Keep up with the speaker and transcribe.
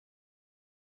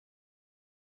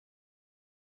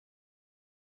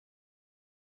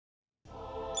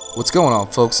What's going on,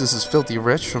 folks? This is Filthy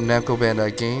Rich from Namco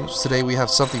Bandai Games. Today we have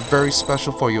something very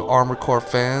special for you Armored Core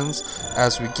fans,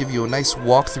 as we give you a nice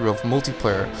walkthrough of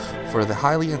multiplayer for the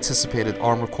highly anticipated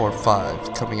Armored Core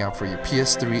 5 coming out for your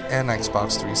PS3 and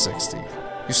Xbox 360.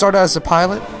 You start out as a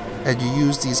pilot and you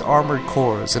use these armored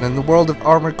cores, and in the world of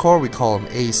Armored Core we call them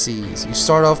ACs. You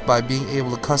start off by being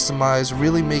able to customize,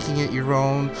 really making it your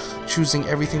own, choosing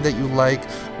everything that you like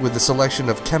with a selection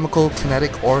of chemical,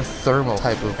 kinetic, or thermal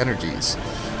type of energies.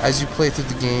 As you play through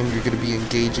the game, you're going to be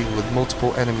engaging with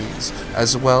multiple enemies,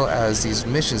 as well as these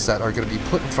missions that are going to be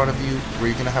put in front of you, where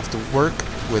you're going to have to work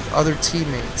with other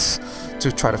teammates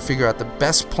to try to figure out the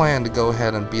best plan to go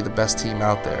ahead and be the best team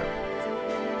out there.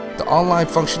 The online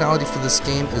functionality for this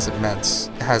game is immense.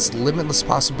 It has limitless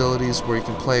possibilities where you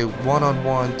can play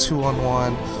one-on-one,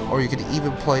 two-on-one, or you can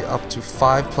even play up to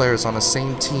 5 players on the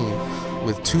same team,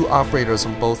 with 2 operators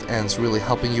on both ends really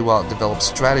helping you out develop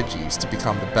strategies to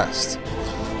become the best.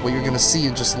 What you're going to see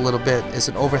in just a little bit is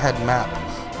an overhead map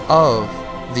of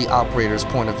the operator's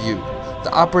point of view.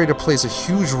 The operator plays a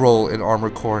huge role in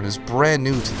Armored Core and is brand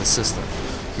new to the system.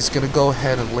 He's going to go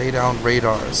ahead and lay down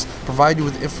radars, provide you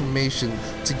with information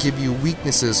to give you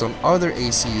weaknesses on other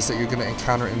ACs that you're going to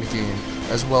encounter in the game,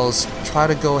 as well as try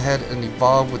to go ahead and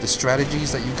evolve with the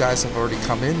strategies that you guys have already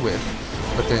come in with,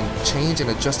 but then change and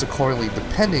adjust accordingly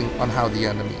depending on how the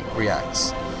enemy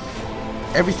reacts.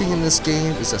 Everything in this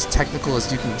game is as technical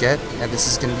as you can get, and this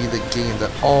is going to be the game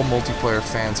that all multiplayer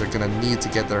fans are going to need to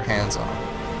get their hands on.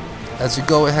 As we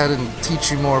go ahead and teach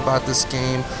you more about this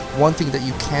game, one thing that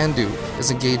you can do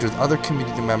is engage with other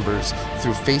community members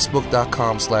through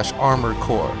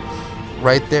facebook.com/armoredcore.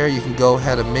 Right there you can go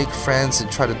ahead and make friends and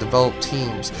try to develop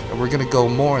teams, and we're going to go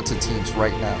more into teams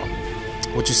right now.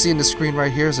 What you see on the screen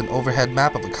right here is an overhead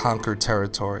map of a conquered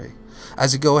territory.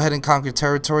 As you go ahead and conquer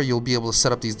territory, you'll be able to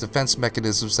set up these defense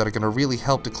mechanisms that are going to really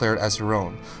help declare it as your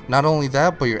own. Not only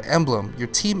that, but your emblem, your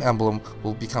team emblem,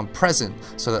 will become present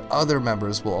so that other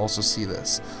members will also see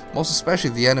this, most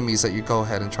especially the enemies that you go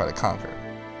ahead and try to conquer.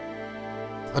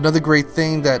 Another great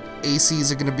thing that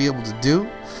ACs are going to be able to do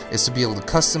is to be able to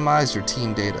customize your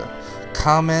team data.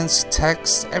 Comments,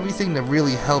 text, everything to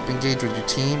really help engage with your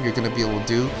team, you're going to be able to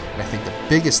do. And I think the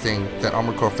biggest thing that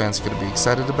Armored Core fans are going to be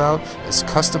excited about is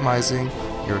customizing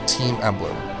your team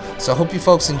emblem. So I hope you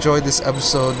folks enjoyed this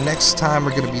episode. Next time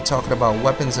we're going to be talking about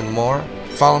weapons and more.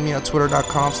 Follow me on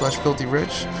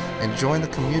twitter.com/filthyrich and join the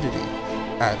community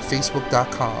at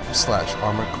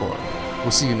facebook.com/armoredcore.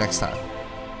 We'll see you next time.